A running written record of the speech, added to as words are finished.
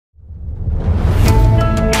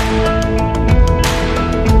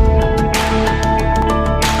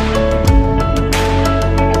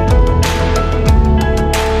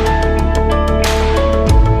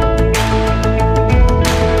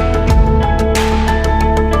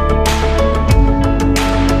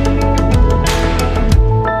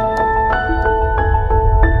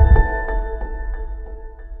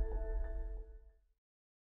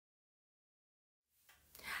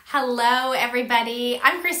Hello, everybody.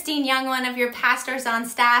 I'm Christine Young, one of your pastors on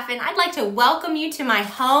staff, and I'd like to welcome you to my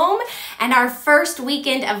home and our first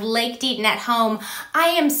weekend of Lake Deaton at home. I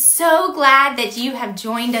am so glad that you have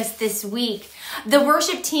joined us this week. The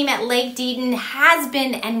worship team at Lake Deaton has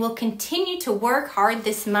been and will continue to work hard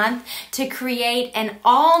this month to create an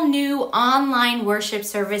all-new online worship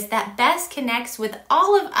service that best connects with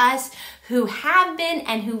all of us who have been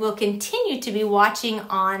and who will continue to be watching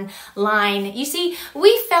online. You see,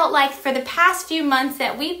 we felt like for the past few months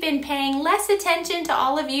that we've been paying less attention to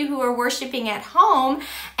all of you who are worshiping at home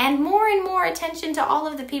and more attention to all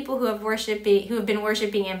of the people who have been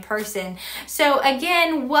worshiping in person. So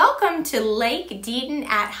again, welcome to Lake Deaton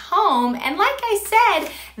at home. And like I said,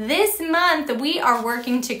 this month we are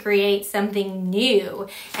working to create something new.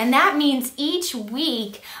 And that means each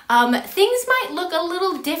week, things might look a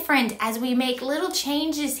little different as we make little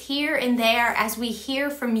changes here and there as we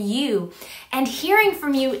hear from you. And hearing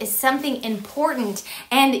from you is something important.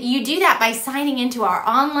 And you do that by signing into our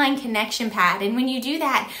online connection pad. And when you do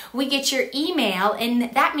that, we get your email.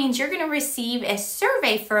 And that means you're going to receive a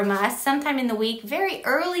survey from us sometime in the week, very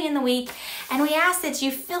early in the week. And we ask that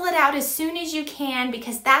you fill it out as soon as you can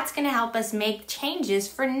because that's going to help us make changes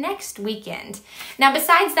for next weekend. Now,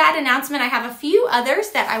 besides that announcement, I have a few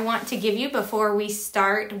others that I want to give you before we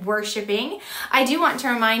start worshiping. I do want to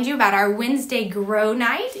remind you about our Wednesday Grow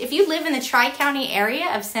Night. If you live in the Tri-County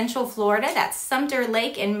area of Central Florida, that's Sumter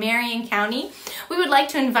Lake and Marion County, we would like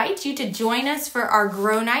to invite you to join us for our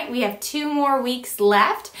Grow Night. We have 2 more weeks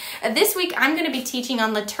left. This week, I'm going to be teaching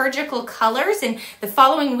on liturgical colors, and the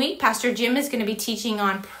following week, Pastor Jim is going to be teaching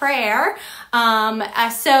on prayer.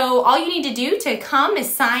 So all you need to do to come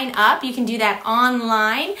is sign up. You can do that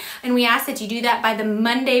online, and we ask that you do that by the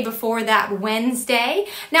Monday before that Wednesday.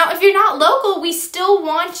 Now, if you're not local, we still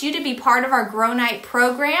want you to be part of our Grow Night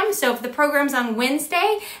program. So if the program's on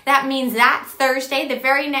Wednesday, that means that Thursday, the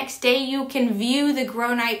very next day, you can view the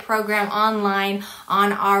Grow Night program online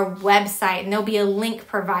on our website, and there'll be a link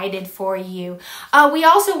provided for you. We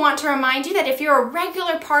also want to remind you that if you're a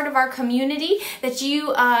regular part of our community, that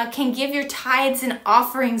you can give your tithes and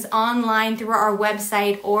offerings online through our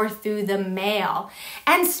website or through the mail.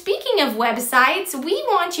 And speaking of websites, we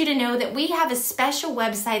want you to know that we have a special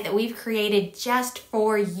website that we've created just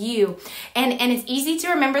for you. And it's easy to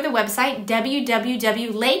remember the website,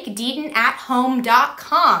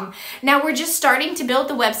 www.lakedeatonathome.com. Now, we're just starting to build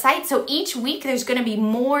the website, so each week there's going to be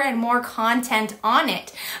more and more content on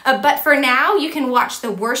it. But for now, you can watch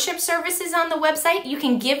the worship services on the website, you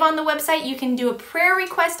can give on the website, you can do a prayer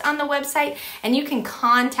request on the website, and you can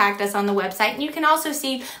contact us on the website. And you can also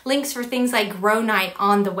see links for things like Grow Night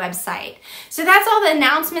on the website. So that's all the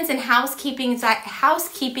announcements and housekeeping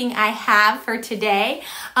I have for today.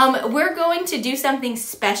 We're going to do something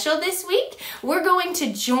special this week. We're going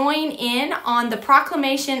to join in on the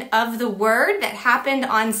proclamation of the word that happened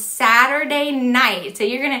on Saturday night. So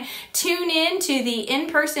you're going to tune in to the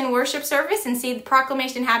in-person worship service and see the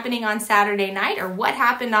proclamation happening on Saturday night, or what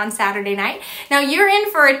happened on Saturday night. Now, you're in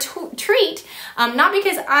for a treat, not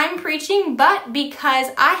because I'm preaching, but because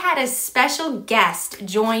I had a special guest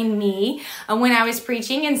join me when I was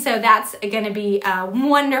preaching, and so that's going to be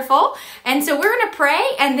wonderful. And so we're going to pray,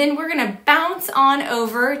 and then we're going to bounce on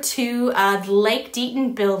over to the Lake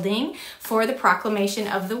Deaton building for the proclamation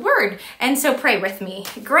of the word. And so pray with me.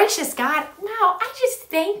 Gracious God, wow, I just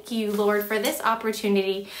thank you, Lord, for this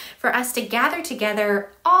opportunity for us to gather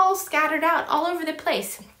together, all scattered out all over the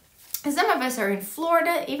place. Some of us are in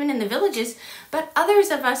Florida, even in the villages, but others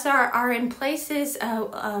of us are in places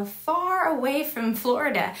far away from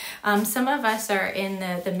Florida. Some of us are in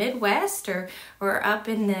the Midwest or up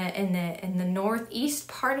in the northeast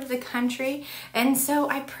part of the country. And so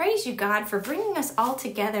I praise you, God, for bringing us all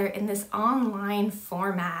together in this online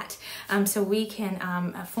format so we can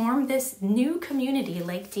form this new community,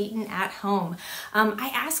 Lake Deaton at home. I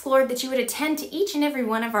ask, Lord, that you would attend to each and every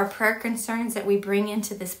one of our prayer concerns that we bring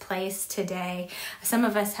into this place today. Some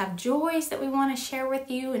of us have joys that we want to share with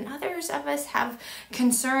you, and others of us have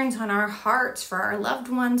concerns on our hearts for our loved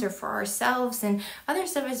ones or for ourselves, and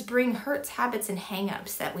others of us bring hurts, habits, and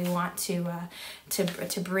hang-ups that we want to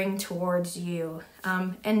bring towards you.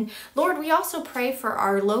 And Lord, we also pray for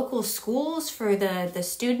our local schools, for the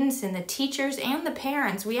students and the teachers and the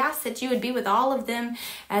parents. We ask that you would be with all of them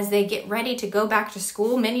as they get ready to go back to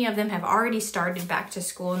school. Many of them have already started back to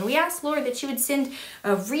school. And we ask, Lord, that you would send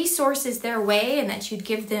resources their way, and that you'd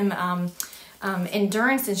give them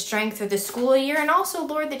endurance and strength through the school year. And also,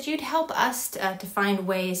 Lord, that you'd help us to find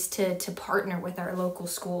ways to partner with our local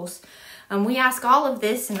schools. We ask all of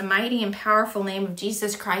this in the mighty and powerful name of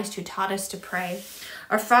Jesus Christ, who taught us to pray.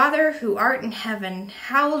 Our Father who art in heaven,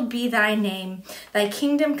 hallowed be thy name. Thy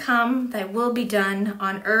kingdom come, thy will be done,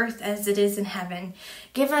 on earth as it is in heaven.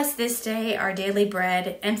 Give us this day our daily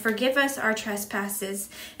bread, and forgive us our trespasses,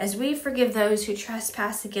 as we forgive those who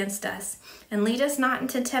trespass against us. And lead us not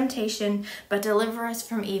into temptation, but deliver us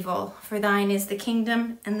from evil. For thine is the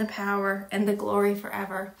kingdom, and the power, and the glory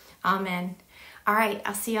forever. Amen. All right,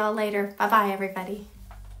 I'll see y'all later. Bye-bye, everybody.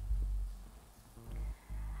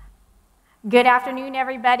 Good afternoon,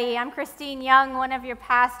 everybody. I'm Christine Young, one of your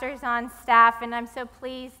pastors on staff, and I'm so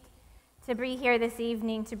pleased to be here this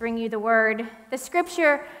evening to bring you the word. The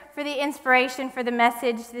scripture for the inspiration for the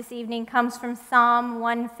message this evening comes from Psalm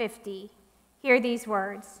 150. Hear these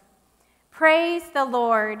words. Praise the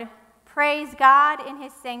Lord. Praise God in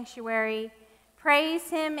his sanctuary. Praise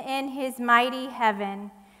him in his mighty heaven.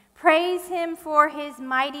 Praise him for his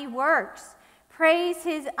mighty works. Praise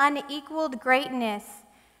his unequaled greatness.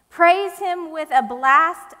 Praise him with a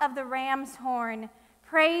blast of the ram's horn.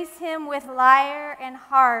 Praise him with lyre and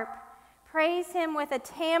harp. Praise him with a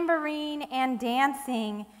tambourine and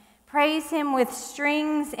dancing. Praise him with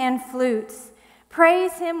strings and flutes.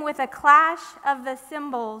 Praise him with a clash of the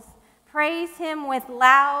cymbals. Praise him with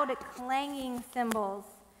loud clanging cymbals.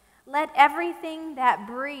 Let everything that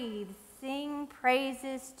breathes sing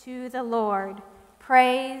praises to the Lord.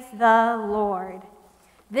 Praise the Lord.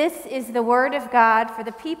 This is the word of God for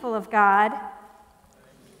the people of God.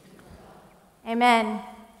 Amen.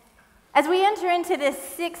 As we enter into this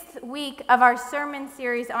 6th week of our sermon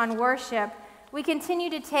series on worship, we continue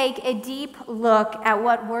to take a deep look at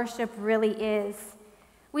what worship really is.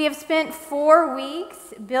 We have spent 4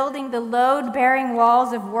 weeks building the load-bearing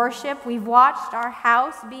walls of worship. We've watched our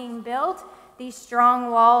house being built, these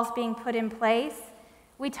strong walls being put in place.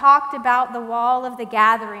 We talked about the wall of the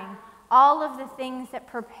gathering, all of the things that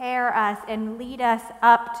prepare us and lead us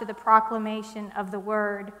up to the proclamation of the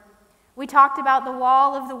word. We talked about the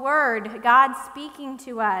wall of the word, God speaking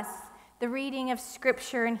to us, the reading of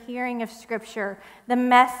Scripture and hearing of Scripture, the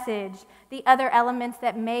message, the other elements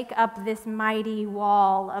that make up this mighty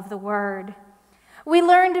wall of the word. We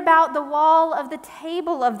learned about the wall of the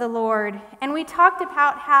table of the Lord, and we talked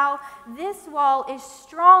about how this wall is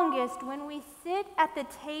strongest when we sit at the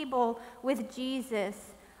table with Jesus,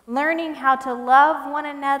 learning how to love one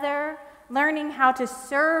another, learning how to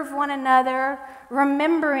serve one another,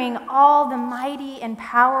 remembering all the mighty and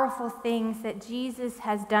powerful things that Jesus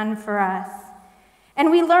has done for us. And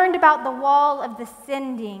we learned about the wall of the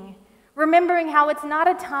sending, remembering how it's not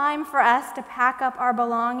a time for us to pack up our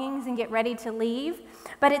belongings and get ready to leave,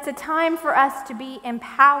 but it's a time for us to be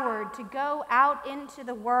empowered, to go out into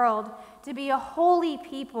the world, to be a holy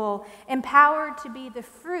people, empowered to be the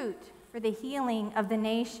fruit for the healing of the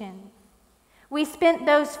nation. We spent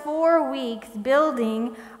those 4 weeks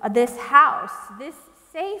building this house, this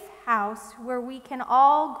safe house where we can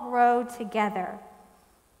all grow together.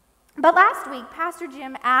 But last week, Pastor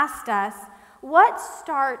Jim asked us, what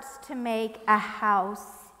starts to make a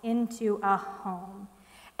house into a home?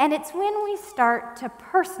 And it's when we start to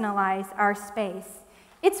personalize our space.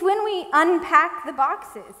 It's when we unpack the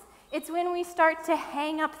boxes. It's when we start to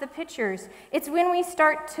hang up the pictures. It's when we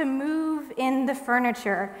start to move in the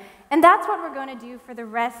furniture. And that's what we're going to do for the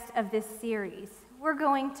rest of this series. We're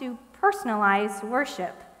going to personalize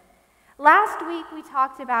worship. Last week we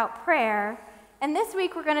talked about prayer, and this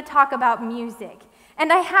week we're going to talk about music.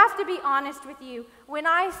 And I have to be honest with you, when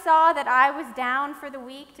I saw that I was down for the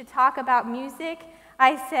week to talk about music,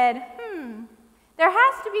 I said, there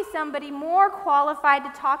has to be somebody more qualified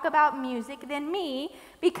to talk about music than me,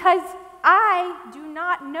 because I do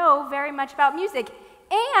not know very much about music.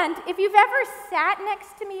 And if you've ever sat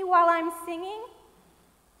next to me while I'm singing,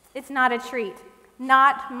 it's not a treat,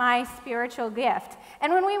 not my spiritual gift.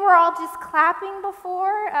 And when we were all just clapping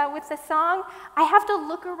before with the song, I have to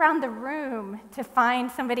look around the room to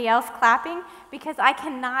find somebody else clapping because I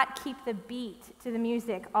cannot keep the beat to the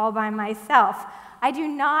music all by myself. I do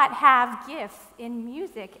not have gifts in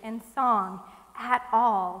music and song at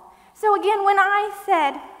all. So again, when I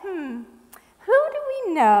said, who do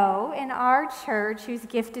we know in our church who's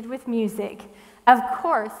gifted with music? Of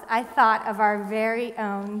course, I thought of our very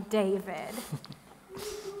own David.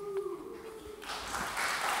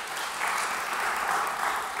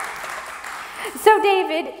 So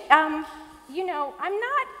David, I'm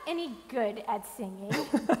not any good at singing,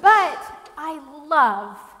 but I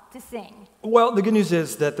love to sing. Well, the good news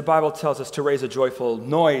is that the Bible tells us to raise a joyful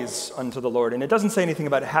noise unto the Lord, and it doesn't say anything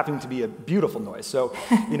about it having to be a beautiful noise. So,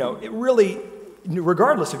 it really,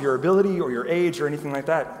 regardless of your ability or your age or anything like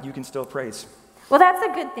that, you can still praise. Well, that's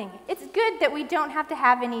a good thing. It's good that we don't have to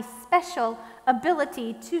have any special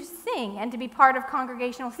ability to sing and to be part of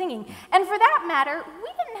congregational singing. And for that matter, we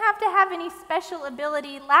didn't have to have any special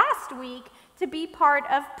ability last week to be part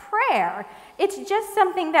of prayer. It's just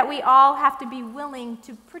something that we all have to be willing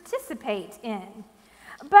to participate in.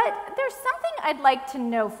 But there's something I'd like to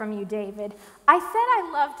know from you, David. I said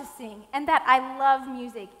I love to sing and that I love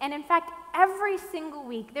music. And in fact, every single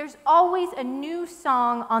week, there's always a new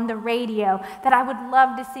song on the radio that I would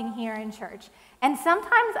love to sing here in church. And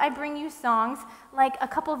sometimes I bring you songs, like a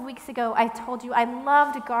couple of weeks ago, I told you I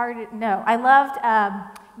loved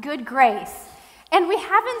Good Grace. And we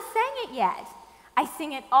haven't sang it yet. I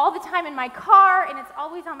sing it all the time in my car, and it's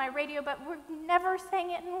always on my radio, but we've never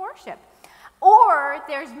sang it in worship. Or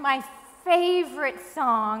there's my favorite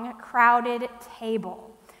song, Crowded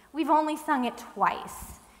Table. We've only sung it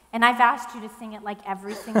twice. And I've asked you to sing it like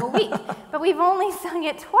every single week, but we've only sung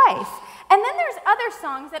it twice. And then there's other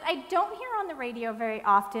songs that I don't hear on the radio very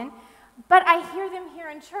often, but I hear them here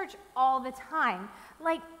in church all the time.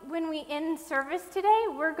 Like when we end service today,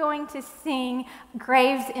 we're going to sing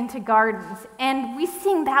Graves into Gardens, and we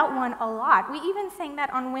sing that one a lot. We even sang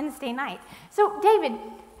that on Wednesday night. So David,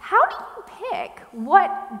 how do you pick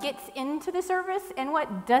what gets into the service and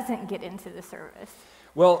what doesn't get into the service?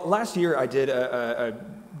 Well, last year I did a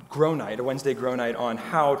Wednesday grow night on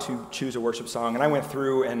how to choose a worship song, and I went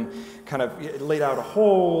through and kind of laid out a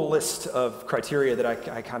whole list of criteria that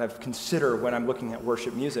I kind of consider when I'm looking at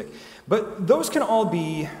worship music. But those can all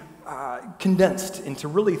be condensed into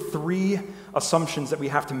really 3 assumptions that we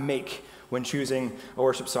have to make when choosing a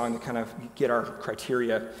worship song to kind of get our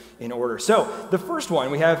criteria in order. So the first one,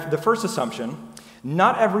 we have the first assumption: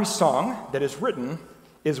 not every song that is written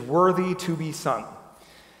is worthy to be sung.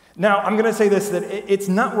 Now, I'm going to say this, that it's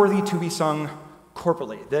not worthy to be sung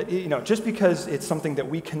corporately. That, just because it's something that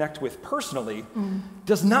we connect with personally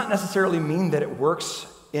does not necessarily mean that it works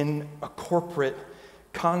in a corporate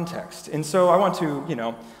context. And so I want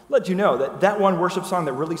to, let you know that one worship song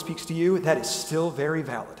that really speaks to you, that is still very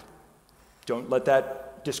valid. Don't let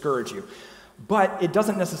that discourage you. But it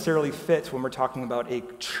doesn't necessarily fit when we're talking about a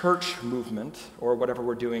church movement or whatever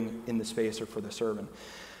we're doing in the space or for the sermon.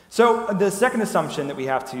 So the second assumption that we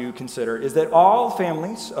have to consider is that all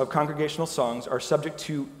families of congregational songs are subject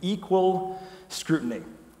to equal scrutiny.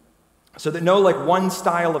 So that no one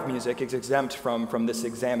style of music is exempt from this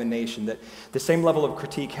examination, that the same level of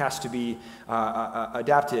critique has to be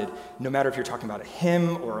adapted, no matter if you're talking about a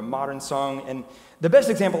hymn or a modern song. And the best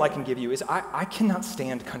example I can give you is I cannot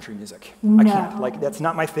stand country music. No. I can't. That's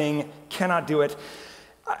not my thing, cannot do it.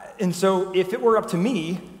 And so if it were up to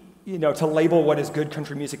me, to label what is good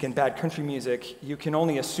country music and bad country music, you can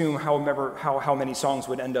only assume how many songs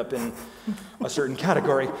would end up in a certain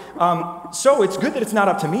category. So it's good that it's not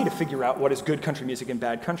up to me to figure out what is good country music and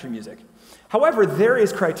bad country music. However, there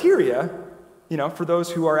is criteria, for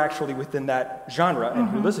those who are actually within that genre and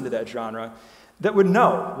who listen to that genre, that would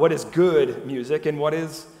know what is good music and what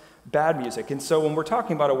is bad music. And so when we're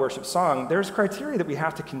talking about a worship song, there's criteria that we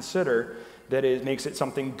have to consider that makes it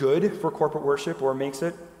something good for corporate worship or makes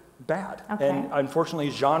it bad. Okay. And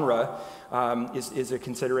unfortunately, genre is a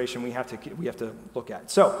consideration we have to look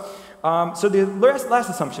at. So the last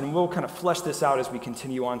assumption, and we'll kind of flesh this out as we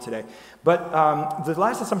continue on today, but the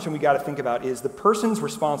last assumption we got to think about is the person's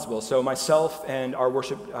responsible. So myself and our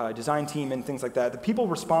worship design team and things like that, the people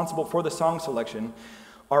responsible for the song selection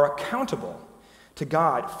are accountable to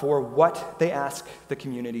God for what they ask the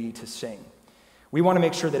community to sing. We want to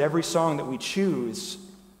make sure that every song that we choose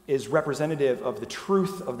is representative of the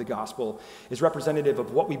truth of the gospel, is representative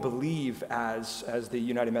of what we believe as the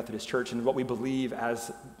United Methodist Church and what we believe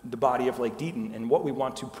as the body of Lake Deaton and what we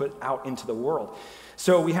want to put out into the world.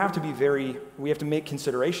 So we have to make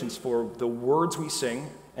considerations for the words we sing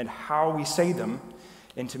and how we say them,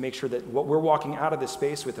 and to make sure that what we're walking out of this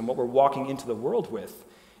space with and what we're walking into the world with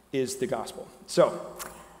is the gospel. So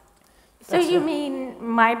you mean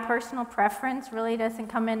my personal preference really doesn't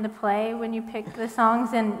come into play when you pick the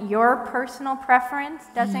songs, and your personal preference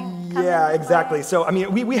doesn't come into play? Yeah, exactly. So,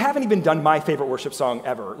 we haven't even done my favorite worship song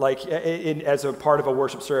ever, as a part of a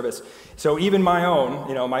worship service. So even my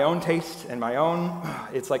own taste and my own,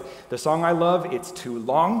 it's like the song I love, it's too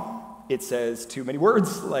long, it says too many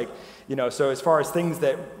words, so as far as things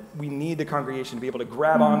that we need the congregation to be able to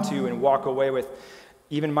grab onto and walk away with,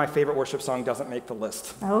 even my favorite worship song doesn't make the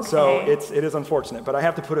list. Okay. So it is unfortunate, but I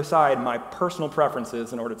have to put aside my personal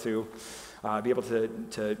preferences in order to be able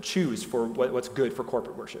to choose for what's good for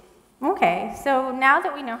corporate worship. Okay, so now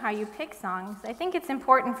that we know how you pick songs, I think it's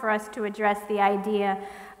important for us to address the idea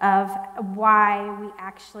of why we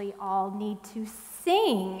actually all need to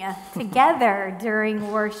sing together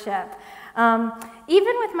during worship.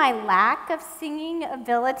 Even with my lack of singing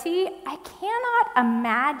ability, I cannot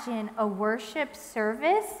imagine a worship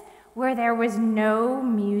service where there was no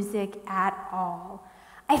music at all.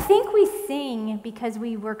 I think we sing because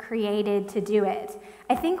we were created to do it.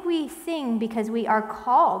 I think we sing because we are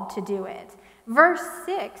called to do it. Verse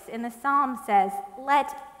 6 in the Psalm says,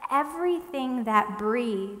 "Let everything that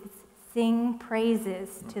breathes sing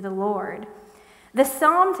praises to the Lord." The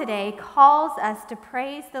Psalm today calls us to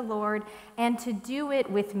praise the Lord and to do it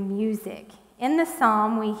with music. In the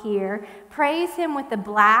Psalm we hear, praise him with the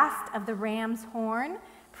blast of the ram's horn,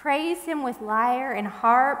 praise him with lyre and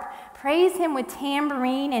harp, praise him with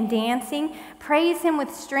tambourine and dancing, praise him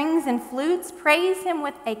with strings and flutes, praise him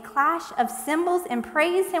with a clash of cymbals, and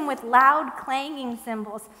praise him with loud clanging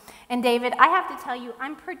cymbals. And David, I have to tell you,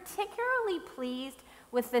 I'm particularly pleased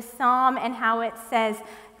with the psalm and how it says,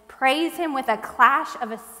 praise him with a clash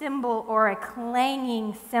of a cymbal or a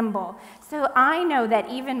clanging cymbal. So I know that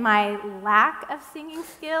even my lack of singing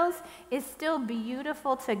skills is still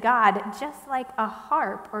beautiful to God, just like a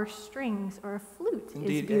harp or strings or a flute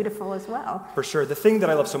is beautiful as well. For sure. The thing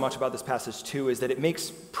that I love so much about this passage too is that it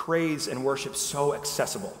makes praise and worship so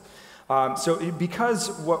accessible. Because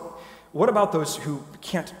what about those who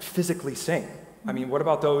can't physically sing? I mean, what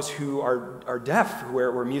about those who are deaf,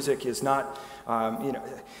 where music is not,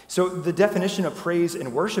 So the definition of praise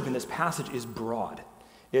and worship in this passage is broad.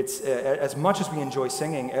 It's as much as we enjoy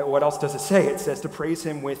singing, what else does it say? It says to praise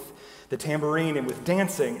him with the tambourine and with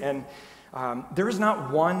dancing. And there is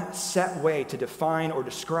not one set way to define or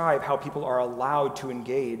describe how people are allowed to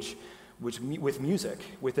engage with music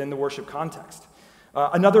within the worship context.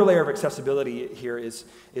 Another layer of accessibility here is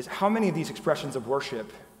how many of these expressions of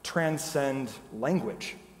worship transcend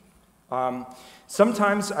language.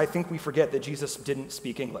 Sometimes I think we forget that Jesus didn't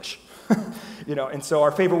speak English, and so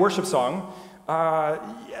our favorite worship song,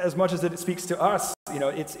 as much as it speaks to us,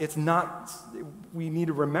 it's not. We need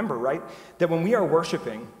to remember, right, that when we are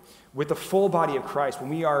worshiping with the full body of Christ, when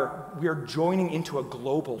we are joining into a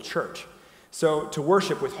global church. So to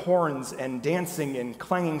worship with horns and dancing and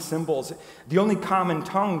clanging cymbals, the only common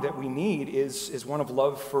tongue that we need is one of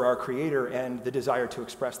love for our Creator and the desire to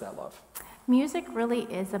express that love. Music really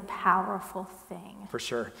is a powerful thing. For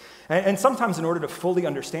sure. And sometimes in order to fully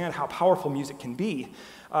understand how powerful music can be,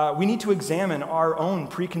 we need to examine our own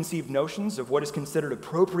preconceived notions of what is considered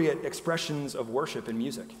appropriate expressions of worship in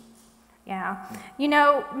music. Yeah.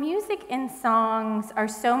 Music and songs are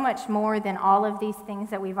so much more than all of these things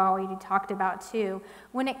that we've already talked about too.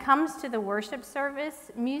 When it comes to the worship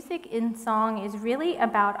service, music and song is really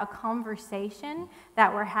about a conversation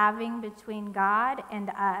that we're having between God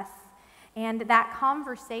and us. And that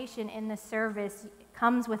conversation in the service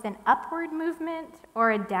comes with an upward movement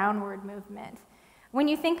or a downward movement. When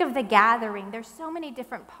you think of the gathering, there's so many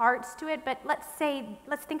different parts to it, but let's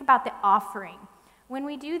think about the offering. When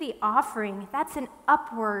we do the offering, that's an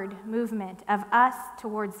upward movement of us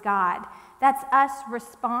towards God. That's us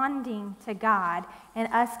responding to God and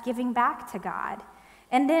us giving back to God.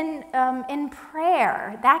 And then in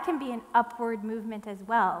prayer, that can be an upward movement as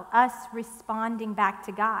well, us responding back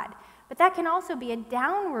to God. But that can also be a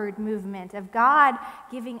downward movement of God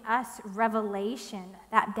giving us revelation,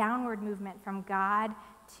 that downward movement from God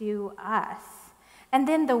to us. And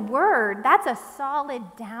then the word, that's a solid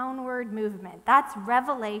downward movement. That's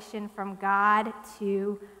revelation from God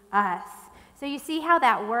to us. So you see how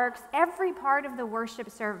that works? Every part of the worship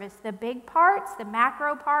service, the big parts, the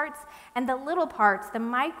macro parts, and the little parts, the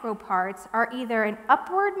micro parts, are either an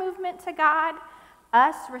upward movement to God,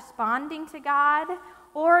 us responding to God,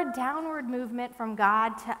 or a downward movement from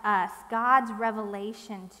God to us, God's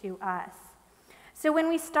revelation to us. So when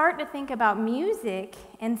we start to think about music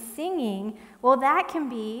and singing, well, that can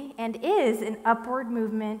be and is an upward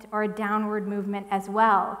movement or a downward movement as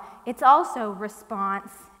well. It's also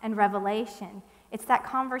response and revelation. It's that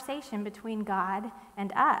conversation between God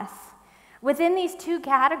and us. Within these two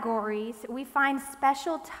categories, we find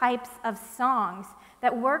special types of songs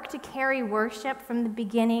that work to carry worship from the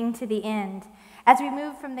beginning to the end. As we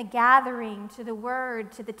move from the gathering to the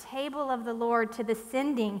word, to the table of the Lord, to the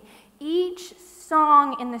sending, each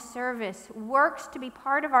song in the service works to be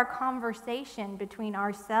part of our conversation between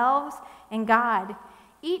ourselves and God.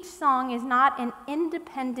 Each song is not an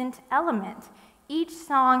independent element. Each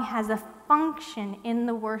song has a function in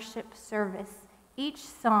the worship service. Each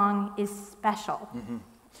song is special. Mm-hmm.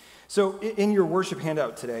 So in your worship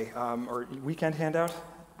handout today, or weekend handout,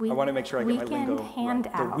 I want to make sure I get my lingo right.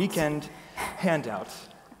 Handout. The weekend handout.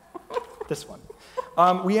 This one.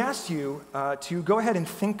 We asked you to go ahead and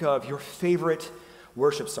think of your favorite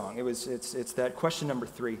worship song. It's that question number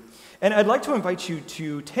 3. And I'd like to invite you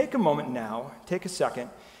to take a moment now, take a second,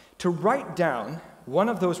 to write down one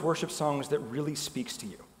of those worship songs that really speaks to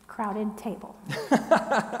you. Crowded table.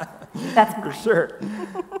 That's mine. For sure.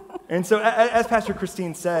 And so, as Pastor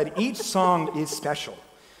Christine said, each song is special.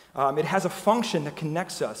 It has a function that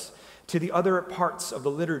connects us to the other parts of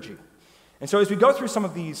the liturgy. And so as we go through some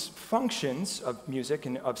of these functions of music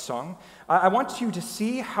and of song, I want you to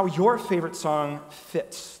see how your favorite song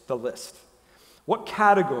fits the list. What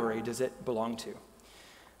category does it belong to?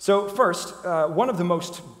 So first, one of the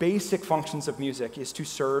most basic functions of music is to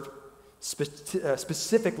serve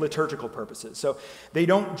specific liturgical purposes. So they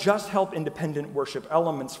don't just help independent worship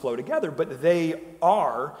elements flow together, but they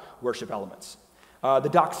are worship elements. The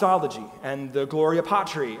doxology and the Gloria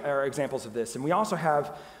Patri are examples of this. And we also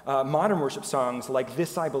have modern worship songs like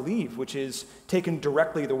This I Believe, which is taken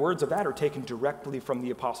directly, the words of that are taken directly from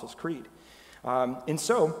the Apostles' Creed. And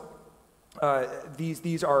so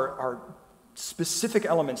these are specific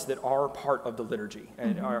elements that are part of the liturgy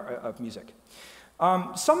and of music.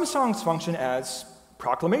 Some songs function as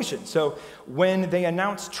proclamation. So when they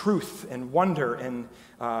announce truth and wonder and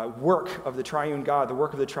work of the triune God, the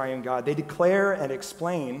work of the triune God, they declare and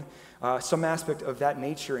explain some aspect of that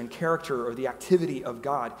nature and character or the activity of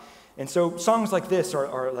God. And so songs like this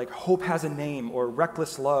are like Hope Has a Name or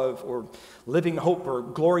Reckless Love or Living Hope or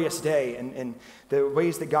Glorious Day and the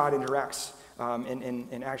ways that God interacts and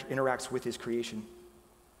interacts with his creation.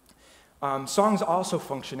 Songs also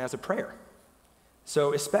function as a prayer.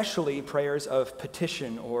 So especially prayers of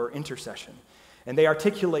petition or intercession. And they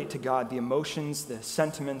articulate to God the emotions, the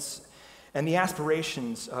sentiments, and the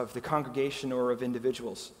aspirations of the congregation or of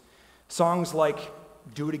individuals. Songs like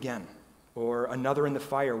Do It Again or Another in the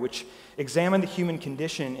Fire, which examine the human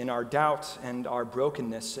condition in our doubt and our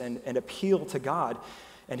brokenness and appeal to God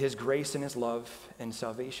and his grace and his love and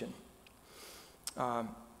salvation.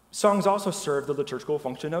 Songs also serve the liturgical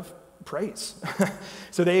function of praise.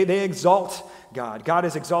 So they exalt God. God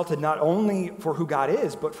is exalted not only for who God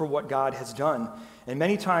is, but for what God has done. And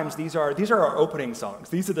many times these are our opening songs.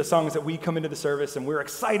 These are the songs that we come into the service and we're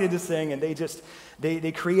excited to sing, and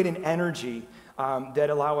they create an energy that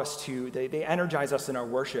allow us to, they energize us in our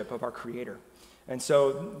worship of our Creator. And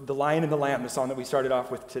so the Lion and the Lamb, the song that we started off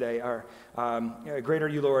with today, are Great Are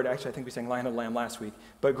You, Lord. Actually, I think we sang Lion and the Lamb last week.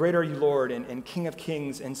 But Great Are You, Lord, and King of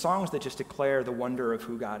Kings, and songs that just declare the wonder of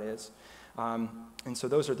who God is. And so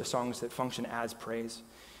those are the songs that function as praise.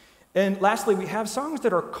 And lastly, we have songs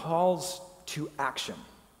that are calls to action.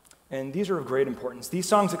 And these are of great importance. These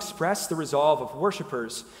songs express the resolve of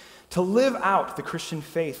worshipers to live out the Christian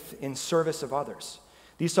faith in service of others.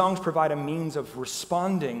 These songs provide a means of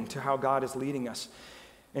responding to how God is leading us.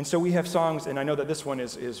 And so we have songs, and I know that this one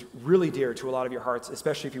is really dear to a lot of your hearts,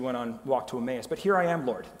 especially if you went on Walk to Emmaus. But Here I Am,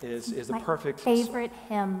 Lord is a perfect favorite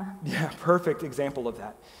hymn. Yeah, perfect example of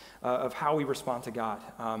that, of how we respond to God.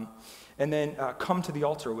 And then Come to the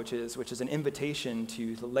Altar, which is an invitation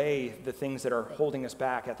to lay the things that are holding us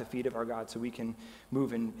back at the feet of our God so we can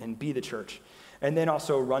move and be the church. And then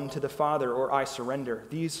also Run to the Father or I Surrender.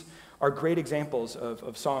 These are great examples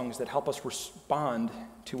of songs that help us respond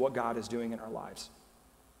to what God is doing in our lives.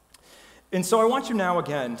 And so I want you now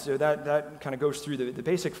again, so that kind of goes through the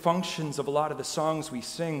basic functions of a lot of the songs we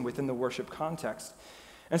sing within the worship context.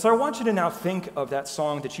 And so I want you to now think of that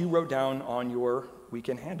song that you wrote down on your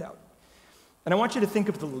weekend handout. And I want you to think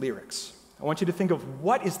of the lyrics. I want you to think of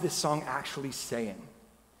what is this song actually saying?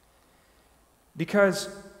 Because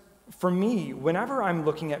for me, whenever I'm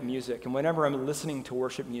looking at music and whenever I'm listening to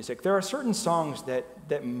worship music, there are certain songs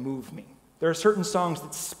that move me. There are certain songs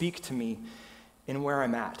that speak to me in where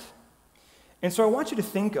I'm at. And so I want you to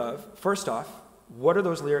think of, first off, what are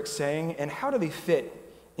those lyrics saying and how do they fit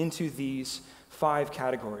into these 5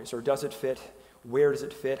 categories? Or does it fit? Where does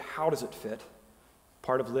it fit? How does it fit?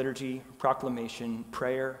 Part of liturgy, proclamation,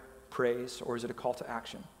 prayer, praise, or is it a call to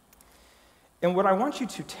action? And what I want you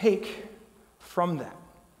to take from that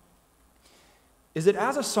is that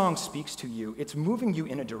as a song speaks to you, it's moving you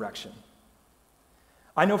in a direction.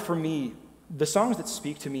 I know for me, the songs that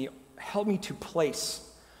speak to me help me to place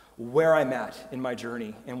where I'm at in my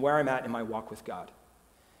journey and where I'm at in my walk with God.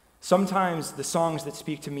 Sometimes the songs that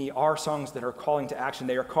speak to me are songs that are calling to action.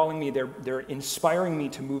 They are calling me, they're inspiring me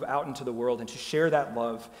to move out into the world and to share that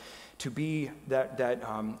love, to be that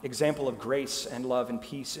example of grace and love and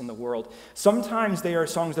peace in the world. Sometimes they are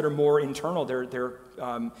songs that are more internal. They're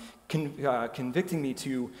convicting me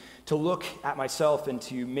to look at myself and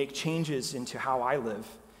to make changes into how I live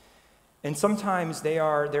And sometimes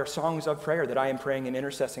they're songs of prayer that I am praying and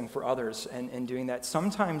intercessing for others and doing that.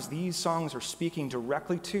 Sometimes these songs are speaking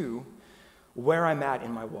directly to where I'm at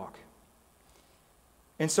in my walk.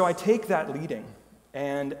 And so I take that leading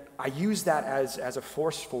and I use that as a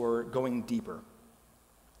force for going deeper.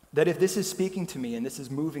 That if this is speaking to me and this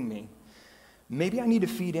is moving me, maybe I need to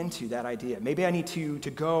feed into that idea. Maybe I need to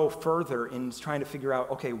go further in trying to figure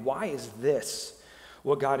out, okay, why is this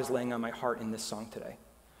what God is laying on my heart in this song today?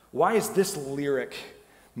 Why is this lyric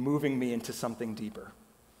moving me into something deeper?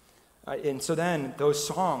 And so then those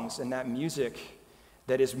songs and that music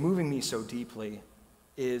that is moving me so deeply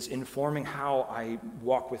is informing how I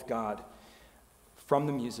walk with God from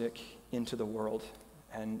the music into the world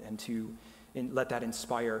and let that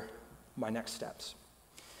inspire my next steps.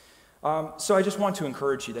 So I just want to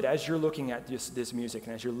encourage you that as you're looking at this music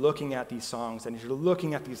and as you're looking at these songs and as you're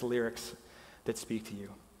looking at these lyrics that speak to you,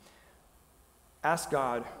 ask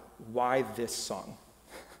God, why this song?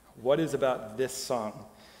 What is about this song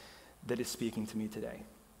that is speaking to me today?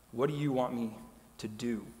 What do you want me to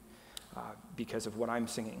do because of what I'm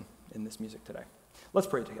singing in this music today? Let's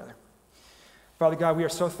pray together. Father God, we are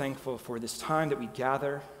so thankful for this time that we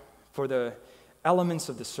gather, for the elements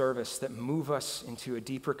of the service that move us into a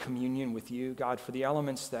deeper communion with you, God, for the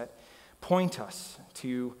elements that point us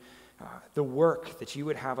to the work that you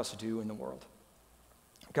would have us do in the world.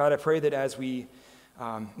 God, I pray that as we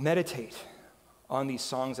meditate on these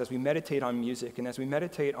songs, as we meditate on music, and as we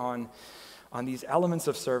meditate on these elements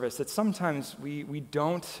of service, that sometimes we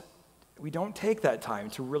don't take that time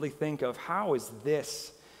to really think of how does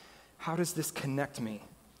this connect me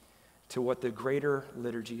to what the greater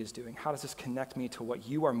liturgy is doing? How does this connect me to what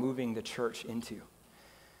you are moving the church into?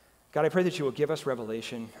 God, I pray that you will give us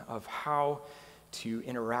revelation of how to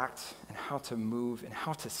interact and how to move and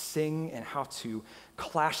how to sing and how to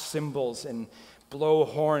clash cymbals and blow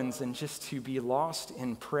horns and just to be lost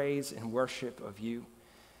in praise and worship of you.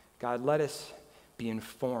 God, let us be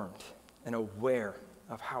informed and aware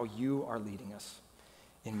of how you are leading us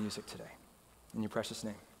in music today. In your precious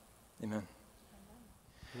name, amen.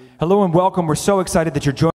 Hello and welcome. We're so excited that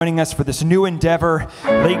you're joining us for this new endeavor,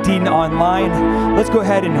 Lake Deaton Online. Let's go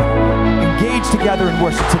ahead and engage together in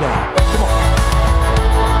worship today. Come on.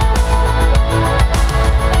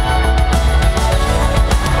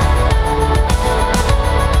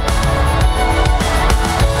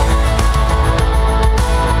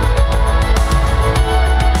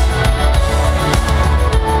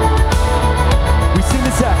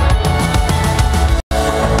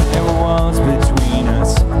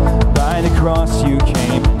 Cross you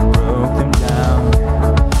came and broke them down.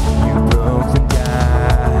 You broke them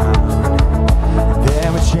down.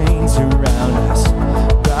 There were chains around us.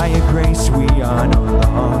 By your grace we are no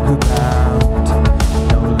longer bound.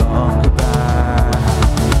 No longer bound.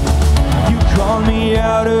 You called me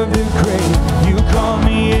out of the grave. You called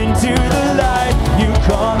me into the light. You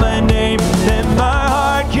called my name and then my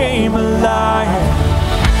heart came alive.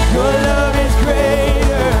 Your love is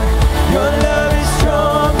greater. Your love is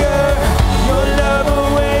stronger.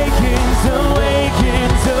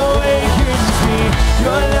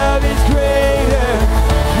 Your love is greater,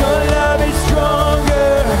 your love is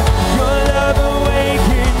stronger, your love awakens.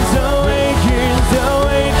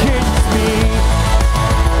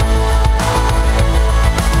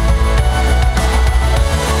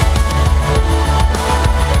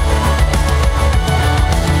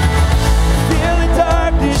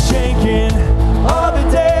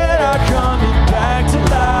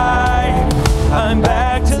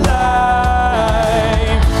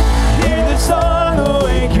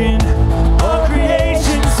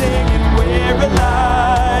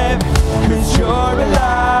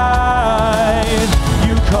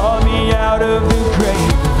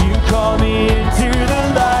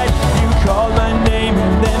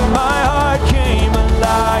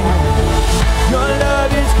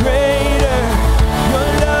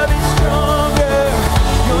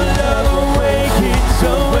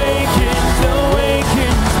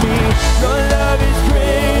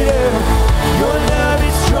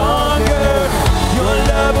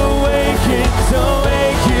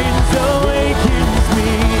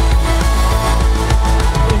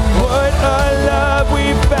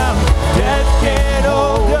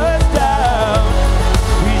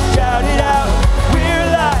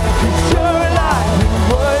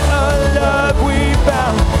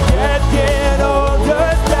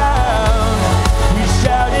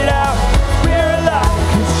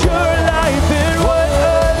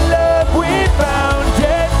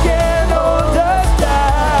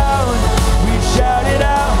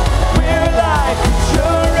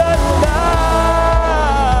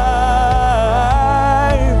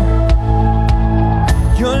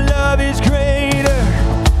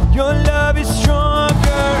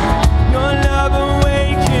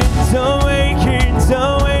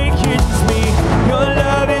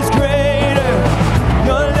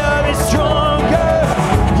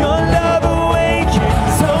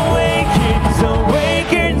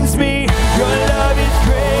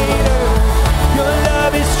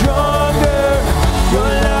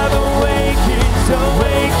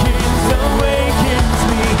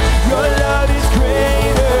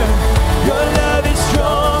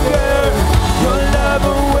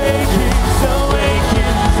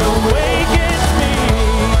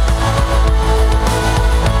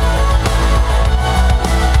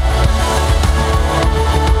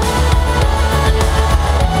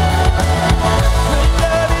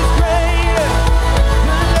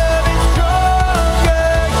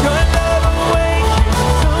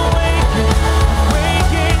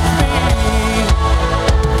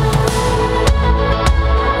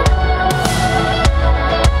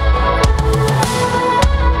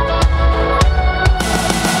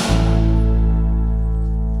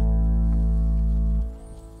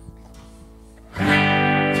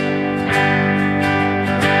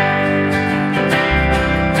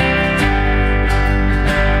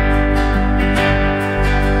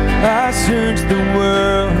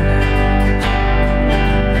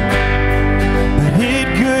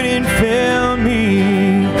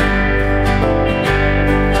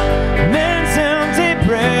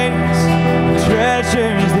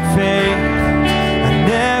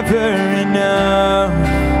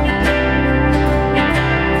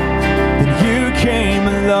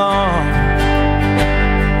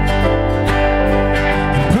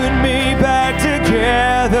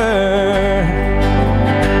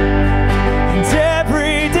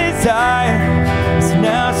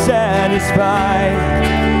 satisfied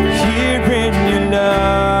here in your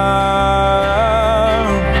love.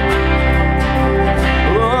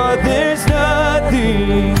 Oh, there's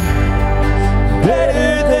nothing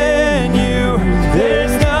better than you.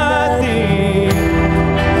 There's nothing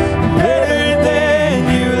better than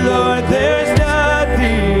you, Lord. There's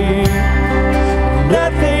nothing.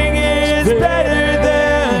 Nothing is better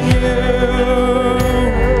than you.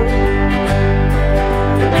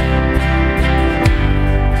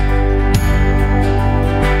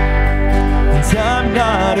 And I'm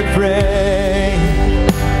not afraid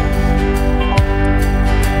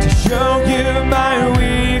to show you my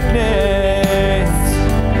weakness,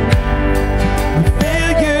 my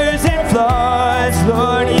failures and flaws.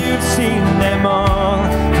 Lord, you've seen them all,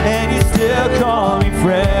 and you still call me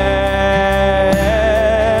friend.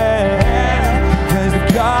 'Cause the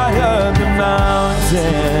God of the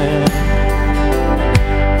mountain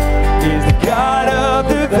is the God of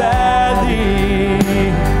the valley.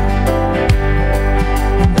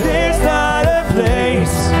 There's not a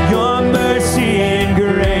place your mercy and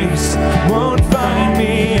grace won't find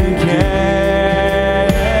me again.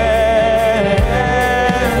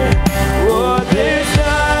 Oh, there's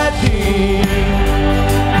nothing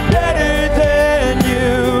better than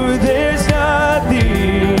you. There's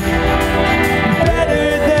nothing better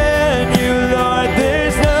than you, Lord.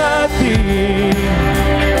 There's nothing.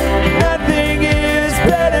 Nothing is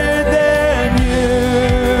better than you.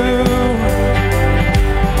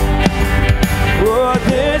 Oh,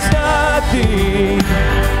 there's nothing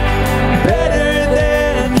better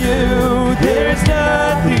than you. There's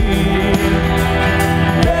nothing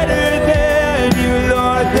better than you,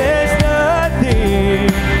 Lord. There's nothing.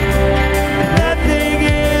 Nothing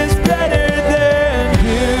is better than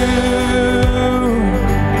you.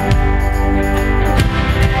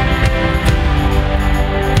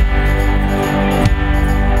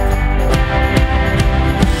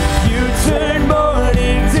 You turn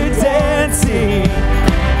mourning to dancing.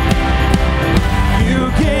 You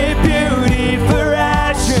give beauty for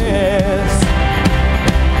ashes.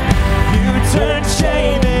 You turn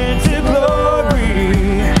shame into glory.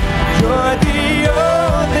 You're the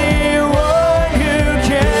only one who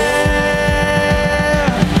can.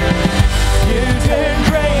 You turn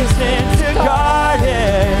grace into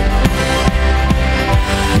garden.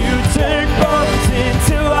 You turn bones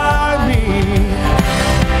into army.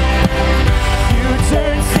 You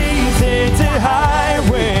turn seas into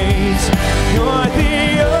highways. You're the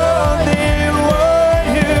only one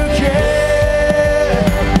who can.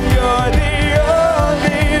 You're the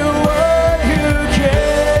only one who can.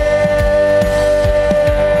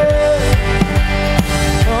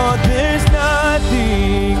 Oh, there's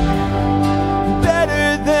nothing better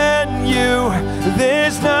than you.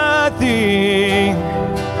 There's nothing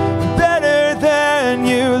better than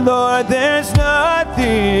you, Lord. There's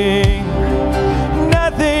nothing.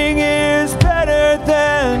 Nothing is better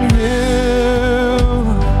than you.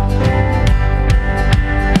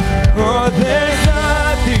 Oh, there's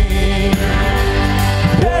nothing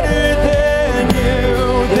better than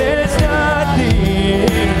you. There's nothing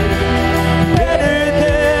better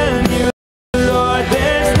than you, Lord.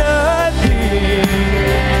 There's nothing.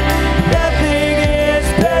 Nothing is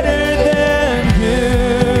better than you.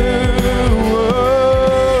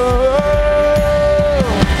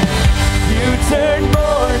 You turn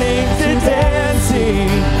mourning to dancing.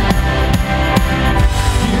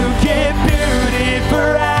 You give beauty for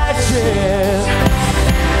ashes.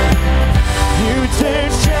 You turn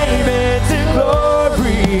shame into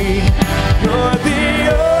glory. You're the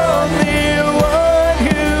only one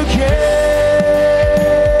who can.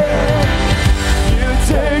 You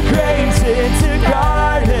turn grace into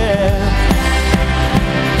garden.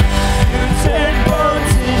 You turn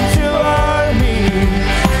bones into armies.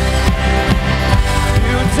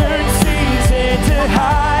 You turn seas into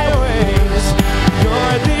highways.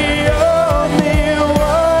 You're the only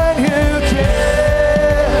one who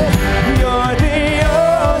can. You're the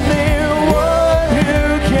only one who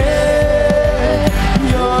can.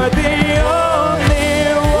 You're the only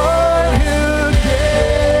one who can.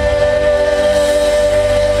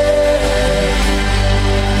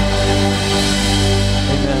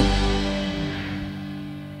 Amen.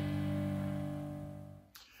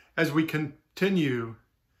 As we continue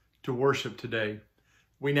to worship today,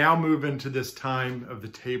 we now move into this time of the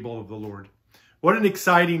table of the Lord. What an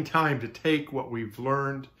exciting time to take what we've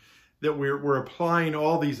learned, that we're applying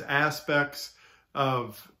all these aspects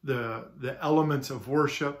of the elements of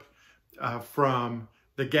worship, from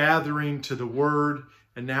the gathering to the word,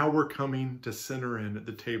 and now we're coming to center in at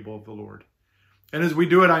the table of the Lord. And as we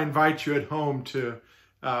do it, I invite you at home to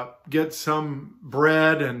get some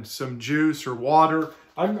bread and some juice or water.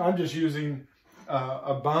 I'm just using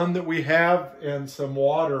a bun that we have and some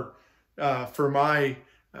water for my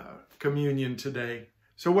communion today.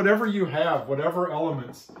 So whatever you have, whatever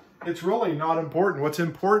elements, it's really not important. What's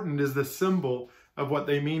important is the symbol of what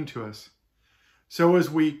they mean to us. So as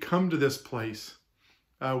we come to this place,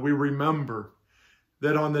 we remember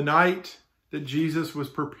that on the night that Jesus was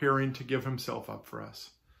preparing to give himself up for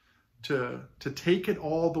us, to take it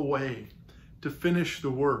all the way, to finish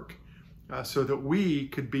the work, so that we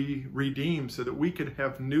could be redeemed, so that we could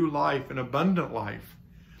have new life, an abundant life.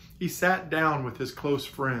 He sat down with his close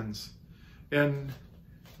friends and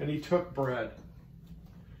he took bread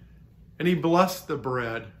and he blessed the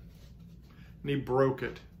bread and he broke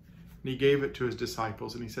it and he gave it to his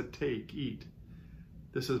disciples and he said, "Take, eat.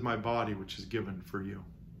 This is my body, which is given for you."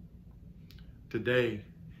 Today,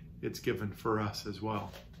 it's given for us as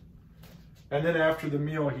well. And then after the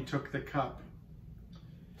meal, he took the cup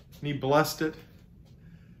and he blessed it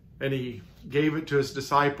and he gave it to his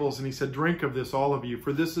disciples and he said, "Drink of this, all of you,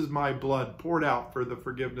 for this is my blood poured out for the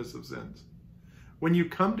forgiveness of sins. When you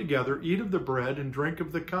come together, eat of the bread and drink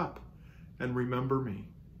of the cup and remember me."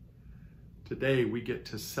 Today we get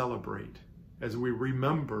to celebrate as we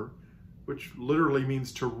remember, which literally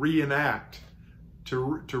means to reenact, to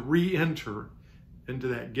re-enter into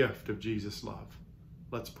that gift of Jesus' love.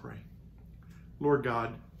 Let's pray. Lord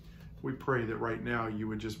God, we pray that right now you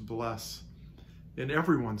would just bless in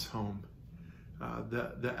everyone's home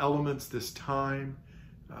the elements, this time,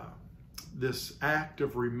 this act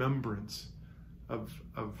of remembrance, of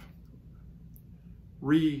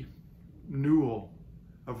renewal,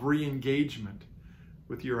 of re-engagement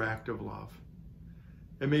with your act of love.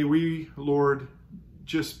 And may we, Lord,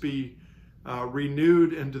 just be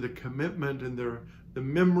renewed into the commitment and the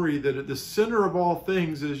memory that at the center of all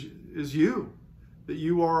things is you, that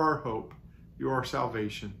you are our hope, you are our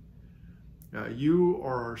salvation. You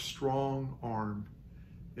are our strong arm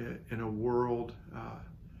in a world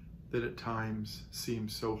that at times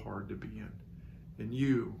seems so hard to be in. In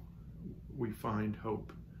you, we find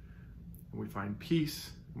hope, and we find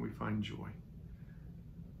peace, and we find joy. In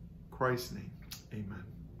Christ's name, amen.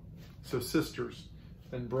 So sisters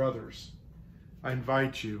and brothers, I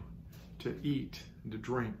invite you to eat and to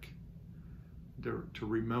drink, to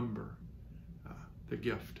remember the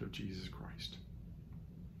gift of Jesus Christ.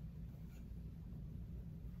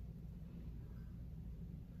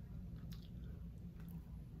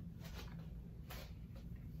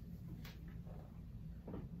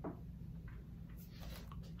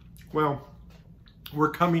 Well,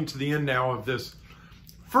 we're coming to the end now of this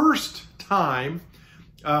first time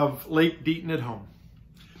of Lake Deaton at Home.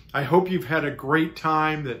 I hope you've had a great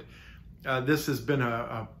time, that this has been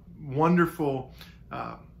a wonderful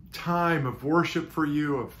time of worship for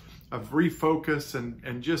you, of refocus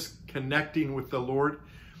and just connecting with the Lord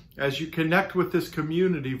as you connect with this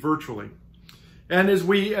community virtually. And as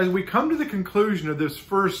we come to the conclusion of this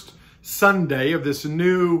first Sunday of this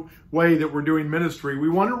new way that we're doing ministry, we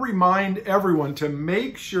want to remind everyone to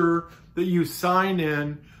make sure that you sign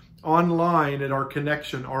in online at our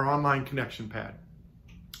online connection pad.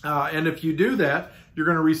 And if you do that, you're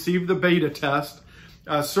going to receive the beta test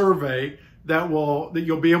survey that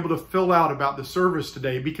you'll be able to fill out about the service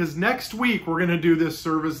today, because next week we're going to do this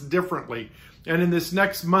service differently. And in this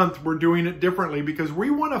next month, we're doing it differently because we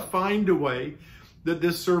want to find a way that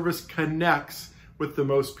this service connects with the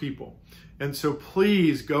most people. And so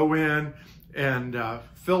please go in and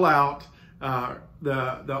fill out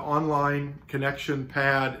the online connection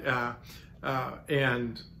pad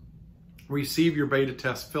and receive your beta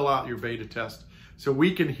test, fill out your beta test so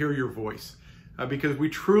we can hear your voice. Because we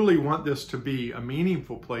truly want this to be a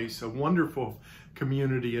meaningful place, a wonderful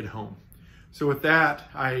community at home. So with that,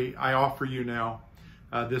 I offer you now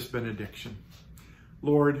this benediction.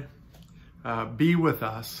 Lord, be with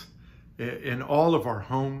us in all of our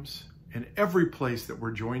homes, in every place that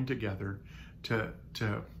we're joined together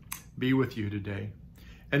to be with you today.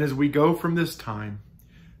 And as we go from this time,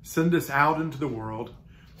 send us out into the world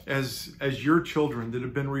as your children that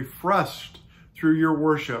have been refreshed through your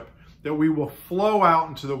worship, that we will flow out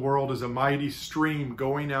into the world as a mighty stream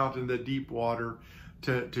going out in the deep water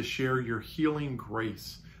to share your healing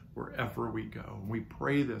grace wherever we go. And we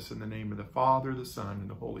pray this in the name of the Father, the Son, and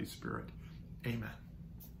the Holy Spirit. Amen.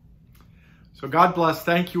 So God bless.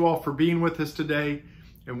 Thank you all for being with us today,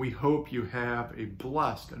 and we hope you have a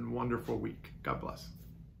blessed and wonderful week. God bless.